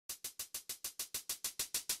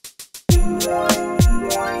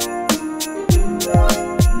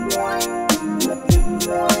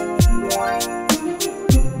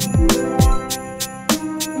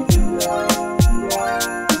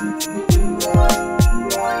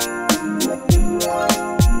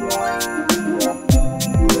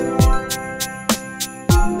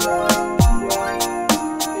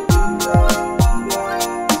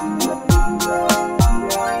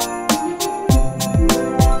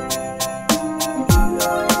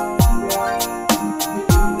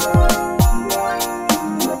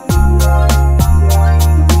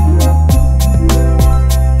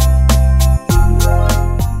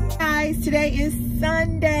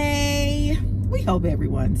Hope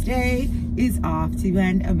everyone's day is off to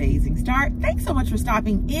an amazing start. Thanks so much for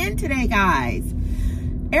stopping in today, guys.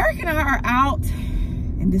 Eric and I are out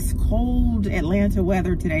in this cold Atlanta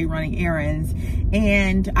weather today running errands,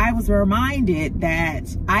 and I was reminded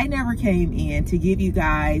that I never came in to give you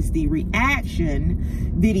guys the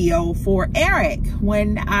reaction video for Eric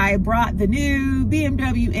when I brought the new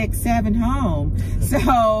BMW X7 home.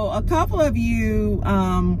 So a couple of you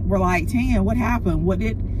were like, Tan, what happened? What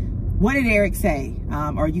did Eric say?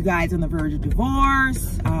 Are you guys on the verge of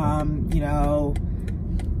divorce? You know,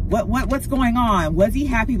 what's going on? Was he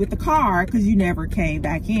happy with the car? Because you never came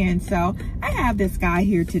back in. So I have this guy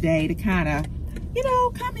here today to kind of, you know,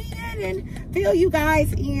 come in and fill you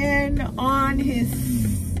guys in on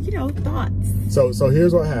his, you know, thoughts. So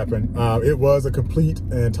here's what happened. It was a complete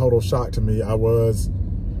and total shock to me. I was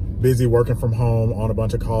busy working from home on a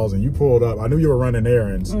bunch of calls, and you pulled up. I knew you were running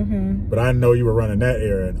errands, but I didn't know you were running that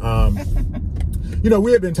errand. You know,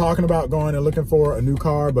 we had been talking about going and looking for a new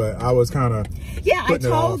car, but I was kind of I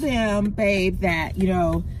told them, babe, that, you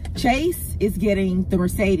know, Chase is getting the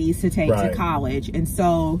Mercedes to take to college, and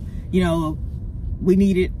so, you know, we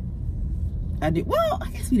needed a new, well,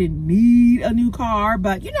 I guess we didn't need a new car,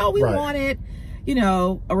 but, you know, we wanted, you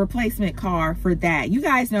know, a replacement car for that. You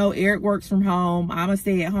guys know Eric works from home. I'm a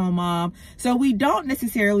stay-at-home mom. So we don't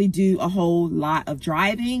necessarily do a whole lot of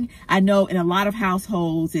driving. I know in a lot of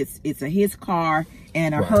households, it's a his car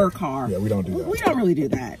and a her car. Yeah, we don't do that. We don't really do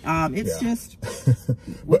that. It's just,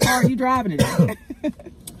 what car are you driving today?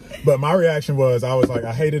 But my reaction was, I was like,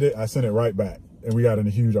 I hated it. I sent it right back, and we got in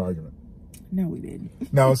a huge argument. No, we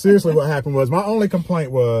didn't. No, seriously, what happened was, my only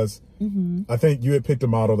complaint was, I think you had picked a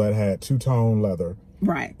model that had two-tone leather.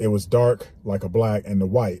 Right. It was dark, like a black, and the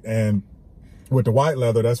white. And with the white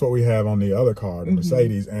leather, that's what we have on the other car, the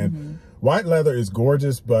Mercedes. And white leather is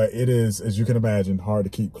gorgeous, but it is, as you can imagine, hard to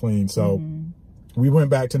keep clean. So we went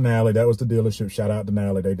back to Nally. That was the dealership. Shout out to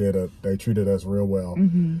Nally. They treated us real well.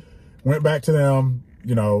 Went back to them,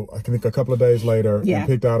 you know, I think a couple of days later, and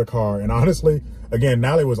picked out a car. And honestly, again,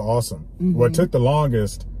 Nally was awesome. What took the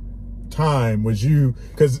longest time was you,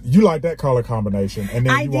 because you like that color combination, and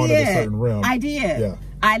then you wanted a certain rim. I did. Yeah.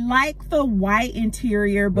 I like the white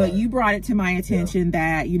interior, but you brought it to my attention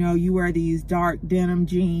that, you know, you wear these dark denim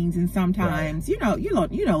jeans, and sometimes, you know,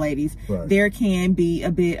 ladies, there can be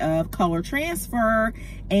a bit of color transfer.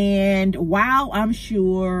 And while I'm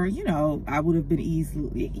sure, you know, I would have been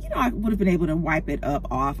able to wipe it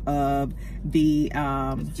up off of the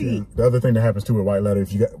seat. The other thing that happens too with white leather,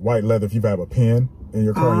 if you have a pen in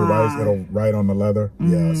your car, it'll write on the leather.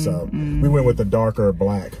 Yeah, so we went with the darker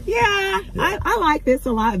black. I like this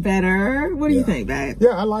a lot better. What do you think, babe?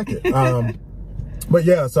 Yeah, I like it. But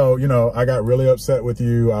yeah, so, you know, I got really upset with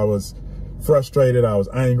you. I was frustrated. I was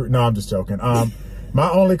angry. No, I'm just joking. My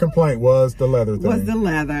only complaint was the leather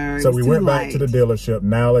thing. So we went back to the dealership.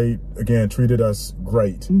 Nally, again, treated us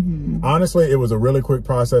great. Honestly, it was a really quick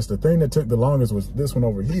process. The thing that took the longest was this one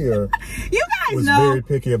over here. You guys was very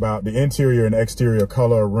picky about the interior and exterior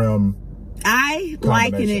color rim. I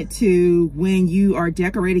liken it to when you are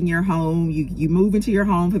decorating your home. You move into your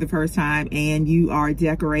home for the first time, and you are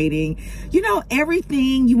decorating, you know,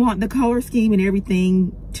 everything. You want the color scheme and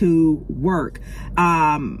everything to work.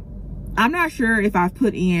 I'm not sure if I've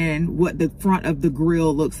put in what the front of the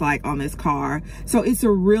grill looks like on this car. So it's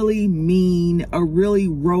a really mean, a really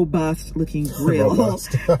robust looking grill.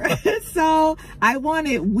 So I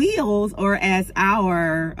wanted wheels, or as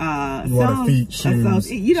our you wanted feet,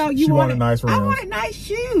 shoes. You know, you wanted nice rims. I wanted nice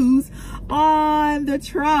shoes on the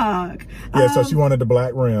truck. Yeah, so she wanted the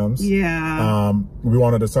black rims. Yeah. We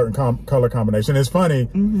wanted a certain color combination. It's funny,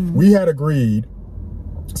 we had agreed,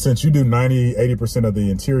 since you do 80% of the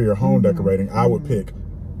interior home decorating, I would pick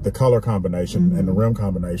the color combination and the rim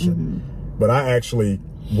combination. But I actually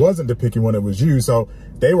wasn't the picky one, it was you. So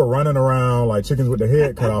they were running around like chickens with their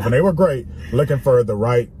head cut off, and they were great looking for the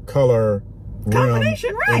right color rim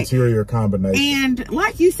interior combination. And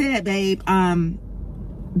like you said, babe,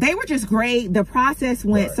 they were just great. The process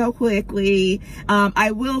went so quickly.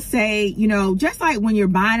 I will say, you know, just like when you're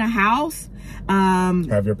buying a house,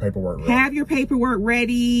 have your paperwork ready. Have your paperwork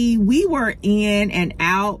ready. We were in and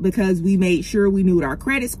out because we made sure we knew what our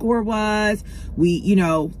credit score was. We, you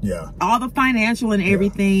know, all the financial and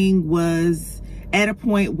everything was at a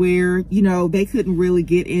point where, you know, they couldn't really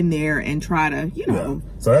get in there and try to, you know.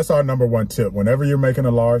 So that's our number one tip. Whenever you're making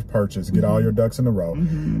a large purchase, get all your ducks in a row.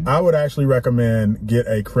 I would actually recommend get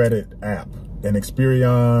a credit app, an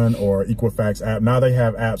Experian or Equifax app. Now they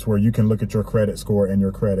have apps where you can look at your credit score and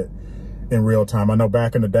your credit in real time. I know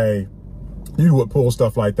back in the day, you would pull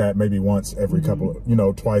stuff like that maybe once every couple of, you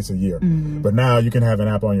know, twice a year. But now you can have an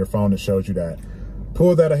app on your phone that shows you that.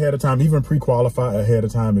 Pull that ahead of time, even pre-qualify ahead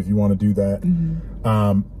of time if you want to do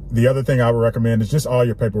that. The other thing I would recommend is just all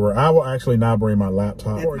your paperwork. I will actually now bring my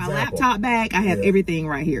laptop. My laptop bag, I have everything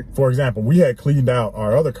right here. For example, we had cleaned out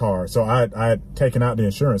our other car. So I had taken out the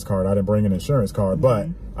insurance card. I didn't bring an insurance card, but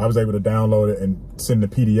I was able to download it and send the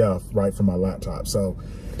PDF right from my laptop. So,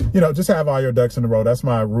 you know, just have all your ducks in a row. That's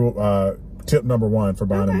my rule, tip number one for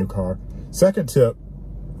buying a new car. Second tip,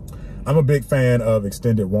 I'm a big fan of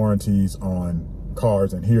extended warranties on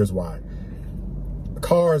cars, and here's why.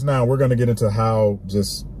 Cars now, we're going to get into how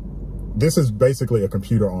this is basically a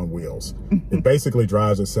computer on wheels. It basically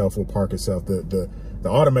drives itself, will park itself. The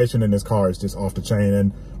automation in this car is just off the chain,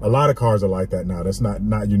 and a lot of cars are like that now. That's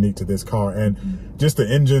not unique to this car, and just the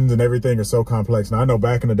engines and everything are so complex. Now I know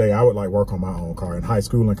back in the day I would like work on my own car. In high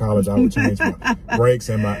school and college I would change my brakes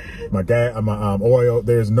and my gas, my oil.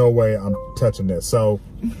 There's no way I'm touching this. So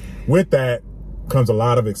with that comes a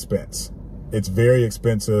lot of expense. It's very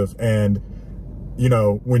expensive, and you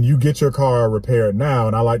know, when you get your car repaired now,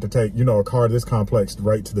 and I like to take, you know, a car this complex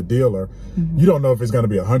right to the dealer, you don't know if it's going to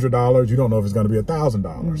be $100. You don't know if it's going to be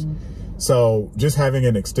 $1,000. So just having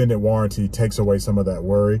an extended warranty takes away some of that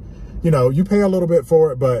worry. You know, you pay a little bit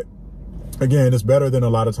for it, but again, it's better than a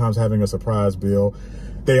lot of times having a surprise bill.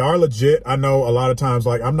 They are legit. I know a lot of times,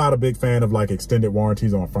 like, I'm not a big fan of like extended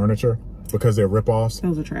warranties on furniture because they're ripoffs.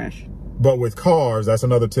 Those are trash. But with cars, that's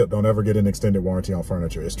another tip. Don't ever get an extended warranty on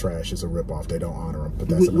furniture. It's trash. It's a ripoff. They don't honor them. But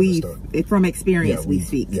that's another story. From experience, we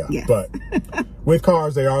speak. Yeah. But with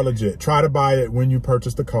cars, they are legit. Try to buy it when you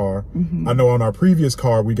purchase the car. I know on our previous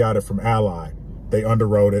car, we got it from Ally. They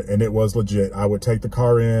underwrote it, and it was legit. I would take the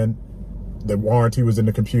car in. The warranty was in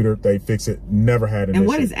the computer. They fix it. Never had an issue. And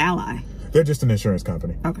what is Ally? They're just an insurance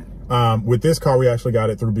company. Okay. With this car, we actually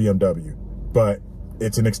got it through BMW. But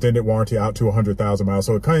it's an extended warranty out to 100,000 miles.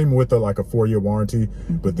 So it came with like a 4-year warranty,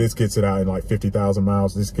 but this gets it out in like 50,000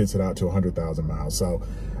 miles. This gets it out to 100,000 miles. So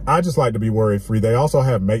I just like to be worry free. They also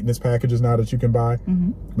have maintenance packages now that you can buy.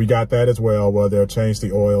 We got that as well, where they'll change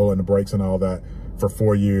the oil and the brakes and all that for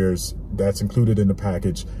 4 years. That's included in the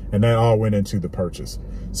package, and that all went into the purchase.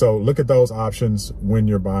 So look at those options when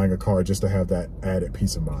you're buying a car, just to have that added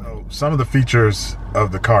peace of mind. So some of the features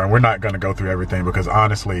of the car, and we're not going to go through everything because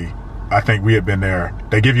honestly, I think we had been there.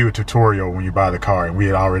 They give you a tutorial when you buy the car, and we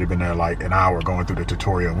had already been there like an hour going through the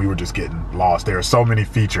tutorial, and we were just getting lost. There are so many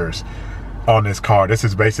features on this car. This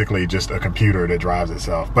is basically just a computer that drives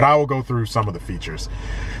itself, but I will go through some of the features.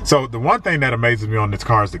 So the one thing that amazes me on this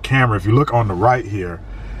car is the camera. If you look on the right here,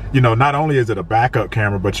 you know, not only is it a backup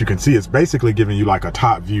camera, but you can see it's basically giving you like a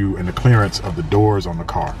top view and the clearance of the doors on the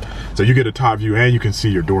car. So you get a top view and you can see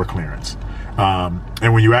your door clearance.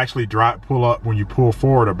 And when you actually when you pull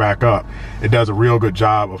forward or back up, it does a real good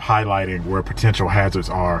job of highlighting where potential hazards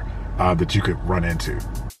are that you could run into.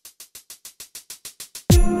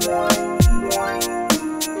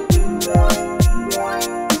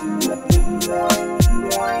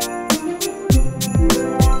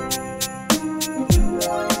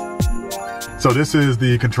 So this is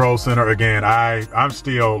the control center. Again, I'm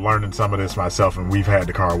still learning some of this myself, and we've had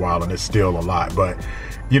the car a while and it's still a lot, but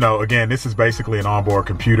you know, again, this is basically an onboard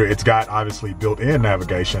computer. It's got obviously built-in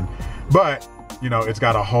navigation, but you know, it's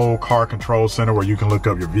got a whole car control center where you can look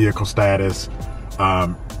up your vehicle status,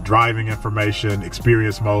 driving information,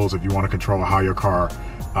 experience modes if you want to control how your car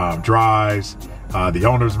drives. The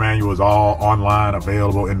owner's manual is all online,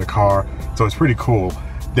 available in the car, so it's pretty cool.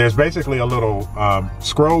 There's basically a little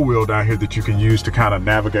scroll wheel down here that you can use to kind of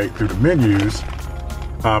navigate through the menus,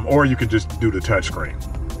 or you can just do the touchscreen.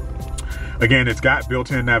 Again, it's got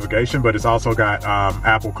built-in navigation, but it's also got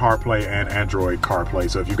Apple CarPlay and Android CarPlay.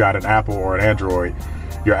 So if you got an Apple or an Android,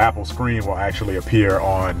 your Apple screen will actually appear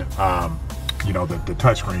on, you know, the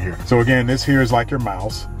touchscreen here. So again, this here is like your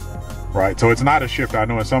mouse, right? So it's not a shifter. I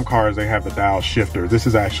know in some cars they have the dial shifter. This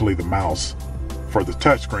is actually the mouse for the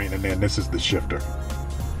touchscreen, and then this is the shifter.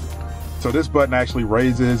 So this button actually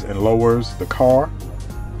raises and lowers the car.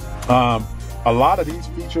 a lot of these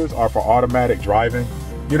features are for automatic driving.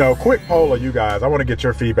 You know, quick poll of you guys, I want to get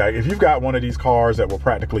your feedback. If you've got one of these cars that will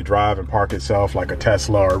practically drive and park itself, like a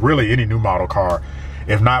Tesla or really any new model car,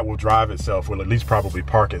 if not will drive itself, will at least probably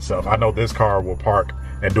park itself. I know this car will park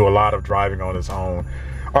and do a lot of driving on its own.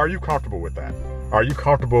 Are you comfortable with that? Are you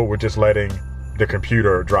comfortable with just letting the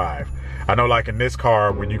computer drive? I know, like in this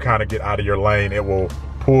car, when you kind of get out of your lane, it will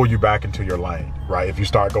pull you back into your lane, right? If you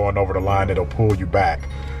start going over the line, it'll pull you back.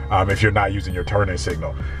 If you're not using your turning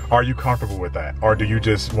signal. Are you comfortable with that? Or do you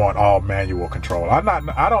just want all manual control?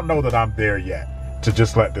 I don't know that I'm there yet to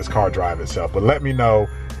just let this car drive itself, but let me know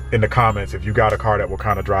in the comments if you got a car that will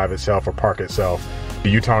kind of drive itself or park itself. Do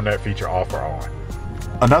you turn that feature off or on?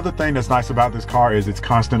 Another thing that's nice about this car is it's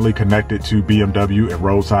constantly connected to BMW and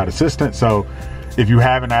roadside assistance. So if you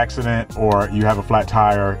have an accident or you have a flat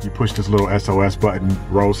tire, you push this little SOS button,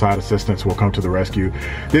 roadside assistance will come to the rescue.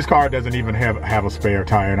 This car doesn't even have a spare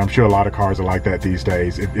tire, and I'm sure a lot of cars are like that these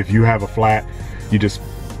days. If you have a flat, you just,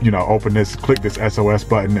 you know, open this, click this SOS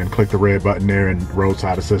button and click the red button there, and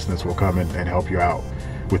roadside assistance will come and help you out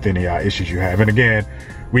with any issues you have. And again,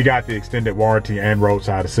 we got the extended warranty and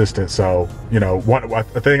roadside assistance. So, you know,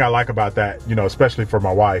 the thing I like about that, you know, especially for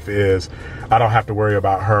my wife, is I don't have to worry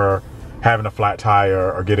about her having a flat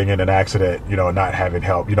tire or getting in an accident, you know, and not having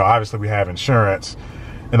help. You know, obviously we have insurance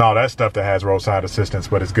and all that stuff that has roadside assistance,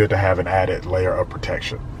 but it's good to have an added layer of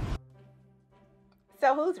protection.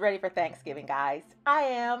 So who's ready for Thanksgiving, guys? I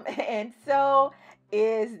am, and so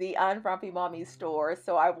is the Unfrumpy Mommy store.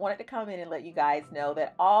 So I wanted to come in and let you guys know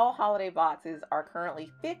that all holiday boxes are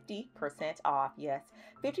currently 50% off. Yes,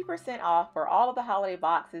 50% off for all of the holiday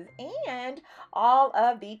boxes and all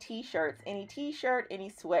of the t-shirts. Any t-shirt, any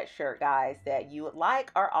sweatshirt, guys, that you would like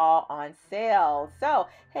are all on sale. So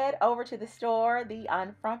head over to the store,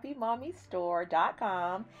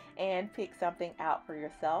 TheUnfrumpyMommyStore.com, and pick something out for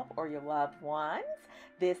yourself or your loved ones.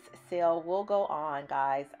 This sale will go on,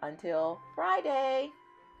 guys, until Friday.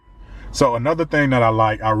 So another thing that I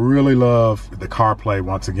like, I really love the CarPlay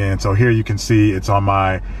once again. So here you can see it's on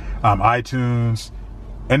my iTunes.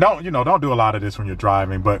 And don't do a lot of this when you're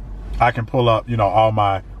driving, but I can pull up, you know,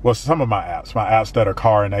 some of my apps that are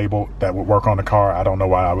car enabled that would work on the car. I don't know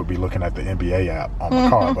why I would be looking at the NBA app on my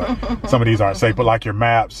car, but some of these aren't safe. But like your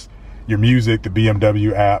maps, your music, the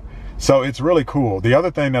BMW app. So it's really cool. The other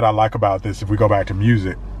thing that I like about this, if we go back to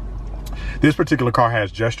music, this particular car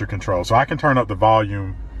has gesture control. So I can turn up the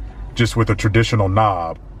volume just with a traditional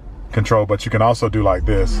knob control, but you can also do like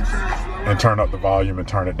this and turn up the volume and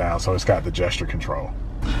turn it down. So it's got the gesture control.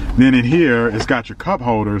 Then in here, it's got your cup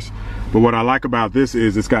holders. But what I like about this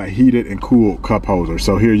is it's got heated and cooled cup holders.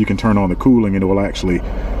 So here you can turn on the cooling and it will actually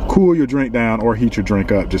cool your drink down or heat your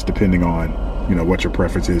drink up, just depending on, you know, what your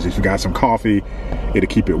preference is. If you got some coffee, it'll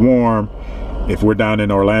keep it warm. If we're down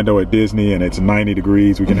in Orlando at Disney and it's 90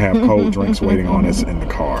 degrees, we can have cold drinks waiting on us in the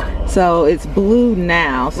car. So it's blue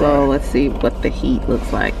now. So let's see what the heat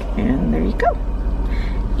looks like. And there you go.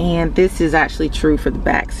 And this is actually true for the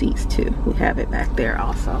back seats too. We have it back there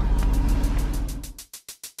also.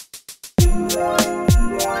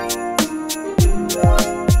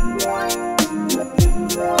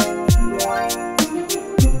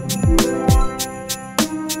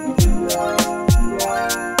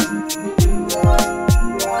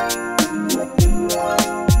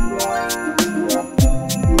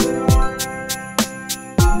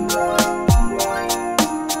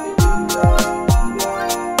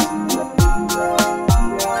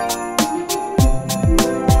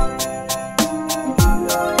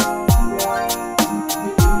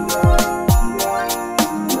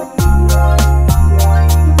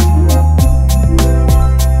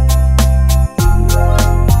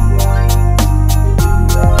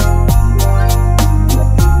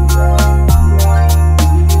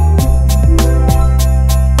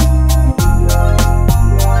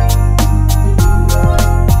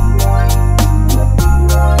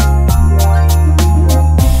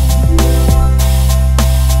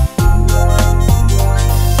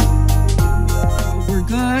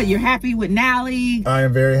 You're happy with Nally? I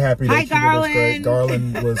am very happy. Hi, Garland.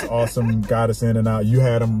 Garland was awesome. Got us in and out. You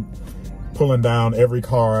had him pulling down every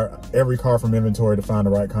car from inventory to find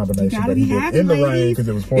the right combination. But he did in the rain because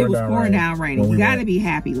it was pouring down rain. You got to be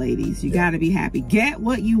happy, ladies. You got to be happy. Get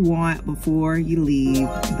what you want before you leave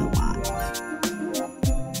the lot.